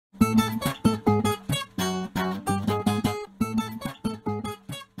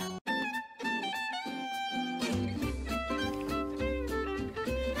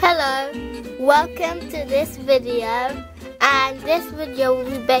Welcome to this video, and this video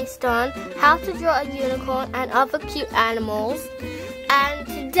will be based on how to draw a unicorn and other cute animals. And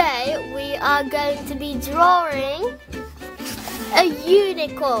today we are going to be drawing a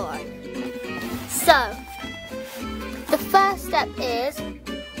unicorn. So, the first step is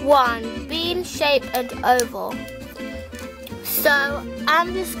 1. Bean shape and oval. So,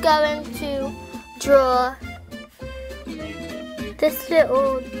 I'm just going to draw this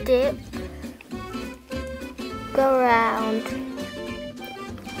little dip, go around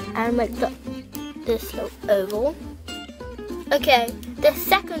and make this little oval. Okay, the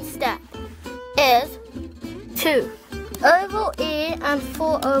second step is 2. Oval ear and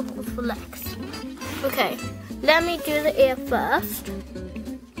 4 ovals for legs. Okay, let me do the ear first.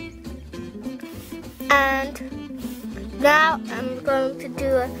 And now I'm going to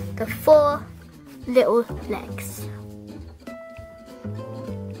do the 4 little legs.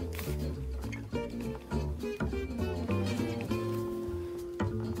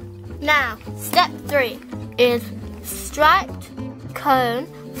 Now, step 3 is striped cone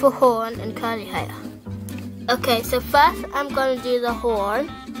for horn and curly hair. Okay, so first I'm going to do the horn.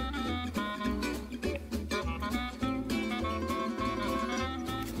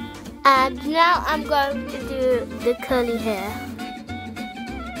 And now I'm going to do the curly hair.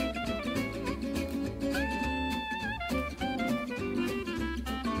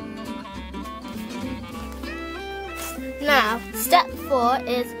 Now, step 4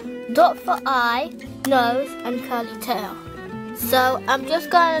 is dot for eye, nose, and curly tail. So I'm just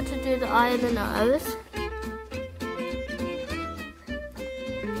going to do the eye and the nose.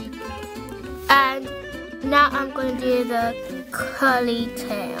 And now I'm going to do the curly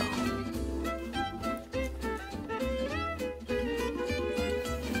tail.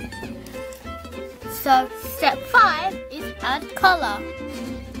 So step 5 is add color.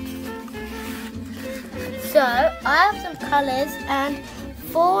 So I have some colors, and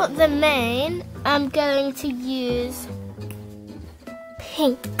for the mane I'm going to use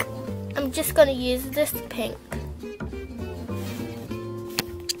pink. I'm just going to use this pink.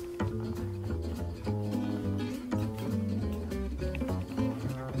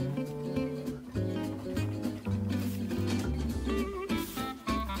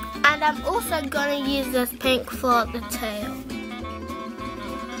 And I'm also going to use this pink for the tail.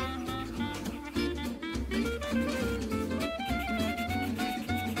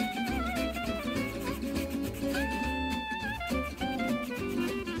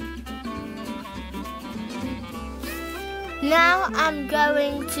 Now I'm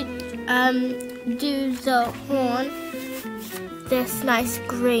going to do the horn, this nice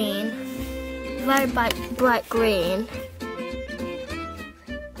green, very bright green.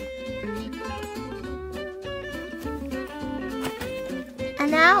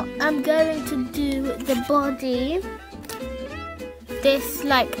 And now I'm going to do the body. This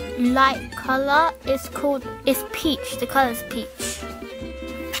like light color is peach. The color is peach.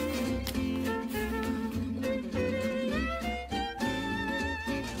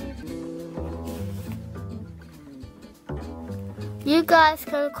 You guys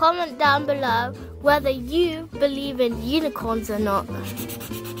can comment down below whether you believe in unicorns or not.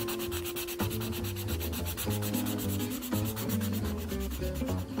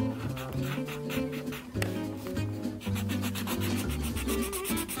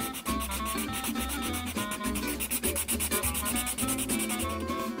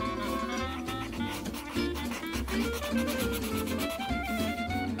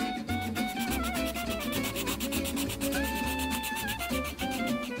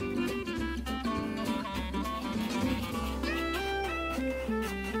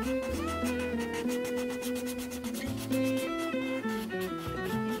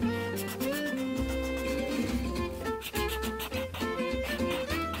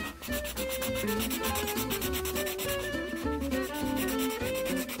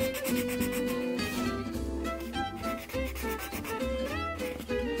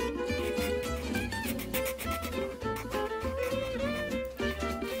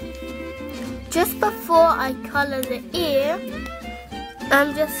 Just before I color the ear,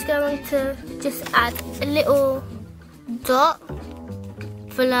 I'm just going to add a little dot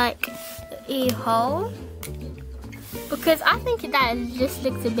for like the ear hole, because I think that it just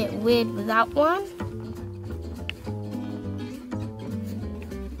looks a bit weird without one.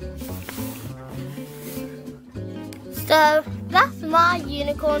 So that's my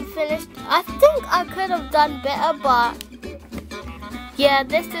unicorn finished. I think I could have done better, but yeah,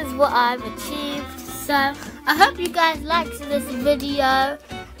 this is what I've achieved. So I hope you guys liked this video,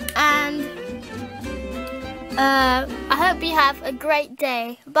 and I hope you have a great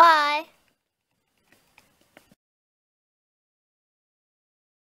day. Bye.